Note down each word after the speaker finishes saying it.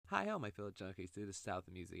Hi, all my fellow junkies. This is South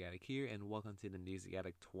Music Addict here, and welcome to the Music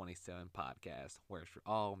Addict 27 podcast, where it's for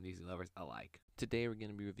all music lovers alike. Today, we're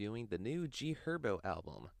going to be reviewing the new G Herbo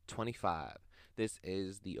album, 25. This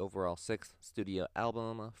is the overall sixth studio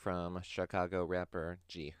album from Chicago rapper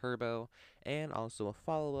G Herbo, and also a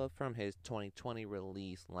follow up from his 2020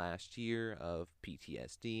 release last year of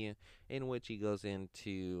PTSD, in which he goes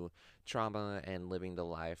into trauma and living the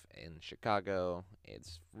life in Chicago.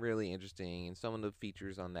 It's really interesting, and some of the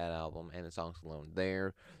features on that album and the songs alone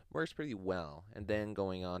there works pretty well. And then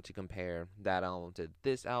going on to compare that album to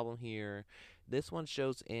this album here, this one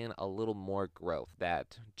shows in a little more growth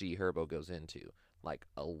that G Herbo goes into. Like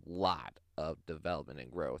a lot of development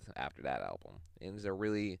and growth after that album. And it's a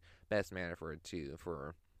really best manner for it too.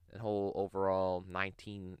 For the whole overall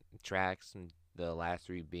 19 tracks, and the last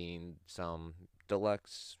three being some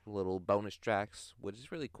deluxe little bonus tracks, which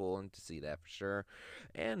is really cool and to see that for sure.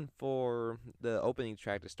 And for the opening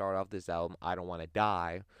track to start off this album, I Don't Want to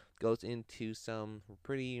Die, goes into some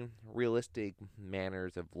pretty realistic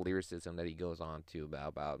manners of lyricism that he goes on to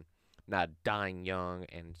about not dying young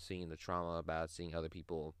and seeing the trauma about seeing other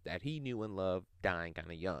people that he knew and loved dying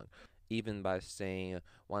kind of young. Even by saying,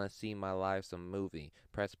 "Want to see my life some movie?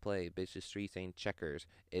 Press play, bitch, the streets ain't checkers.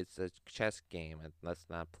 It's a chess game, and let's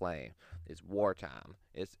not play. It's wartime."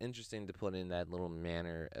 It's interesting to put in that little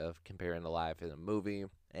manner of comparing the life in a movie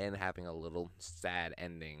and having a little sad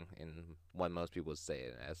ending in what most people would say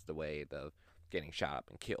it as the way of getting shot up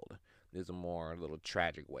and killed. There's a more little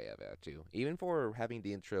tragic way of it too. Even for having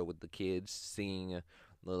the intro with the kids singing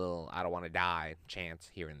little "I don't want to die" chants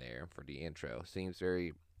here and there for the intro seems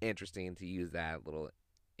very interesting to use that little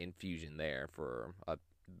infusion there for a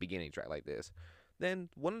beginning track like this. Then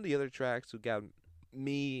one of the other tracks who got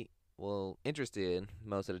me interested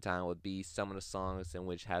most of the time would be some of the songs in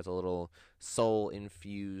which has a little soul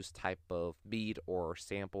infused type of beat or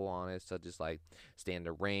sample on it, such as like Stand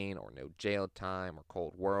the Rain or No Jail Time or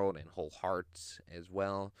Cold World and Whole Hearts as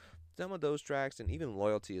well. Some of those tracks and even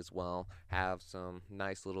Loyalty as well have some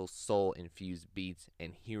nice little soul infused beats,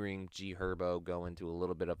 and hearing G Herbo go into a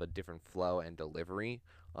little bit of a different flow and delivery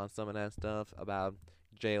on some of that stuff about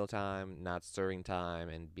jail time, not serving time,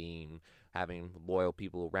 and being having loyal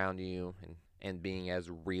people around you, and being as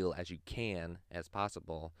real as you can as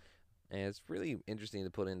possible. And it's really interesting to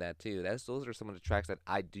put in that too. Those are some of the tracks that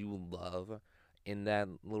I do love in that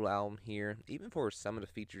little album here. Even for some of the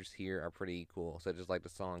features here are pretty cool. Such as like the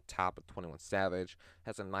song Top of 21 Savage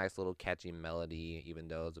has a nice little catchy melody, even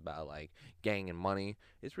though it's about like gang and money.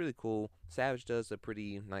 It's really cool. Savage does a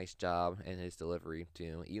pretty nice job in his delivery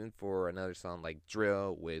too. Even for another song like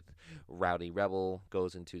Drill with Rowdy Rebel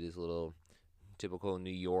goes into this little typical New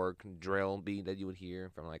York drill beat that you would hear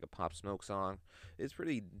from like a Pop Smoke song. It's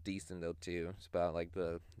pretty decent though too. It's about like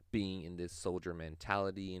the being in this soldier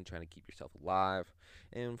mentality and trying to keep yourself alive.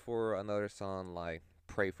 And for another song like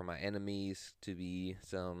Pray for My Enemies to be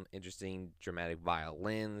some interesting dramatic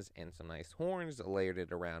violins and some nice horns layered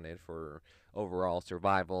it around it for overall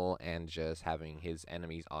survival and just having his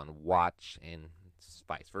enemies on watch and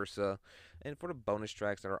vice versa. And for the bonus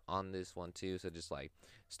tracks that are on this one too, so just like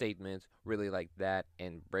Statements, Really Like That,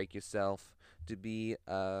 and Break Yourself to be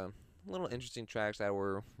little interesting tracks that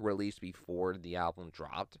were released before the album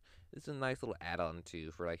dropped. It's a nice little add-on too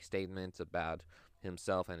for like statements about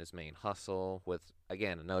himself and his main hustle with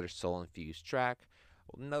again another soul infused track.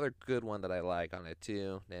 Another good one that I like on it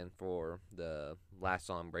too. And for the last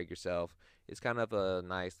song, Break Yourself, it's kind of a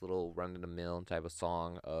nice little run of the mill type of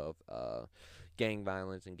song of gang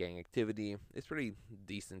violence and gang activity. It's pretty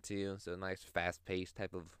decent too. It's a nice fast paced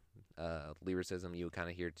type of lyricism you would kind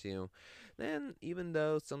of hear too. Then, even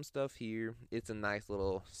though some stuff here, it's a nice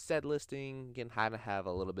little set listing. You can kind of have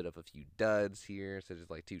a little bit of a few duds here, such as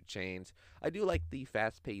like 2 Chainz. I do like the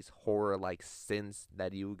fast paced horror like synths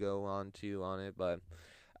that you go on to on it, but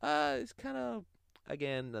it's kind of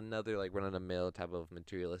again another like run of the mill type of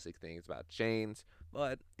materialistic things about chains,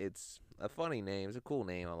 but it's a funny name. It's a cool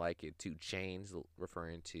name. I like it. 2 Chainz,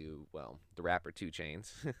 referring to the rapper 2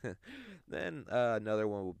 Chainz. Then another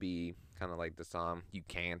one would be kind of like the song "You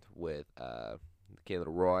Can't" with Kid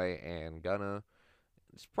Roy and Gunna.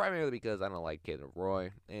 It's primarily because I don't like Kid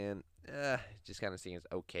Roy, and just kind of seems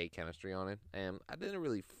okay chemistry on it. And I didn't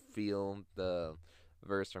really feel the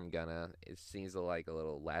verse from Gunna. It seems like a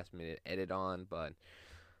little last minute edit on, but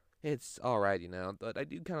it's alright, you know. But I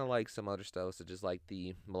do kind of like some other stuff, such as like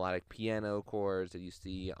the melodic piano chords that you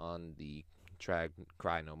see on the track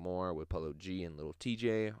Cry No More with Polo G and Little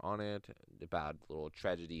TJ on it, about little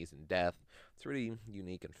tragedies and death. It's really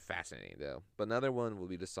unique and fascinating, though. But another one will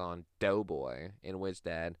be the song Doughboy, in which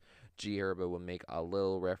that G Herbo will make a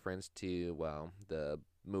little reference to, the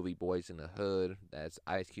movie Boys in the Hood, that's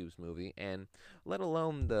Ice Cube's movie, and let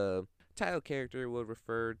alone the title character would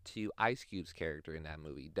refer to Ice Cube's character in that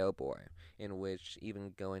movie, Doughboy, in which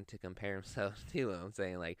even going to compare himself to him,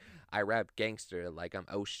 saying like, I rap gangster like I'm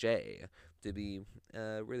O'Shea, to be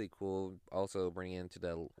really cool. Also bringing into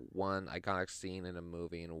the one iconic scene in a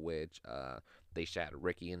movie in which they shot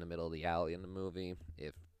Ricky in the middle of the alley in the movie.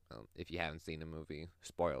 If you haven't seen the movie,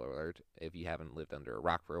 spoiler alert. If you haven't lived under a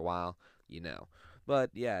rock for a while, you know. But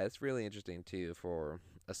yeah, it's really interesting too for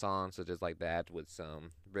a song such as like that with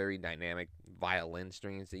some very dynamic violin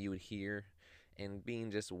strings that you would hear and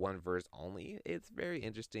being just one verse only. It's very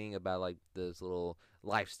interesting about like this little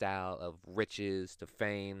lifestyle of riches to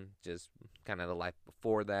fame, just kind of the life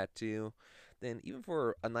before that too. Then even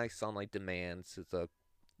for a nice song like Demands, it's a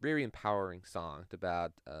very empowering song. It's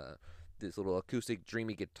about this little acoustic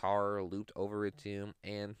dreamy guitar looped over it too,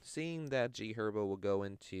 and seeing that G Herbo will go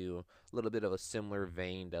into a little bit of a similar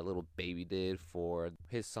vein that Little Baby did for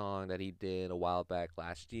his song that he did a while back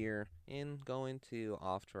last year, and going to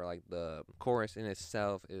off to like the chorus in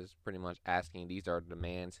itself is pretty much asking, these are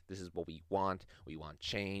demands, this is what we want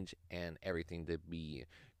change and everything to be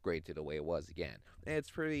great to the way it was again. And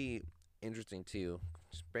it's pretty interesting too,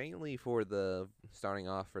 mainly for the starting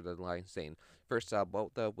off for the line saying, first up,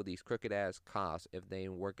 what up with these crooked ass cops if they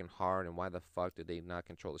ain't working hard, and why the fuck did they not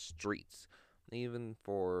control the streets? Even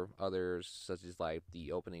for others, such as like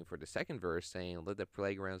the opening for the second verse saying, let the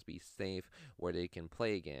playgrounds be safe where they can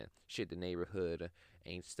play again. Shit, the neighborhood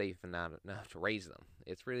ain't safe enough to raise them.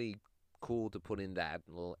 It's really cool to put in that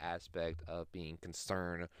little aspect of being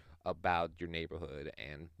concerned about your neighborhood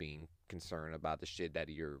and being concerned about the shit that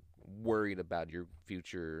you're worried about your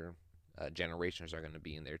future generations are going to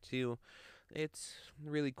be in there too. It's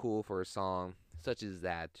really cool for a song such as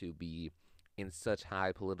that to be in such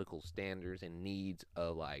high political standards and needs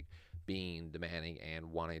of like being demanding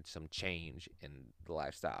and wanting some change in the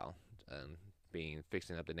lifestyle and being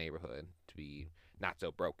fixing up the neighborhood to be not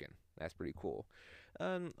so broken. That's pretty cool.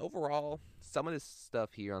 Overall, some of this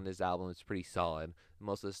stuff here on this album is pretty solid.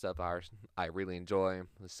 Most of the stuff I really enjoy.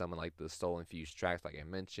 Some of like the soul infused tracks, like I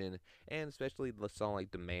mentioned, and especially the song like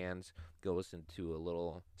Demands goes into a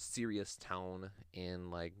little serious tone in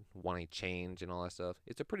like wanting change and all that stuff.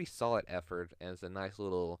 It's a pretty solid effort, and it's a nice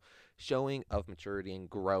little showing of maturity and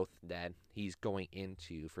growth that he's going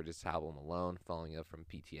into for this album alone, following up from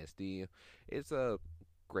PTSD. It's a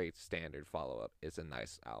great standard follow up. It's a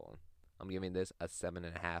nice album. I'm giving this a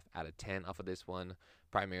 7.5 out of 10 off of this one,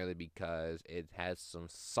 primarily because it has some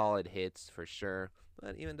solid hits for sure.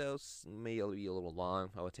 But even though it may be a little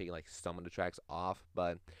long, I would take like some of the tracks off.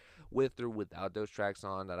 But with or without those tracks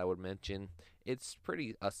on that I would mention, it's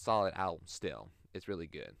pretty a solid album still. It's really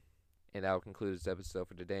good. And that will conclude this episode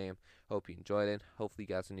for today. Hope you enjoyed it. Hopefully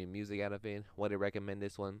you got some new music out of it. Would I recommend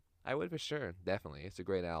this one? I would for sure. Definitely. It's a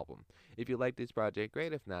great album. If you like this project,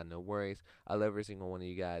 great. If not, no worries. I love every single one of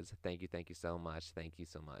you guys. Thank you. Thank you so much. Thank you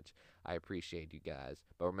so much. I appreciate you guys.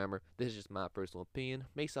 But remember, this is just my personal opinion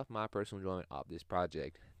based off my personal enjoyment of this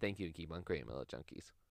project. Thank you and keep on creating, my little junkies.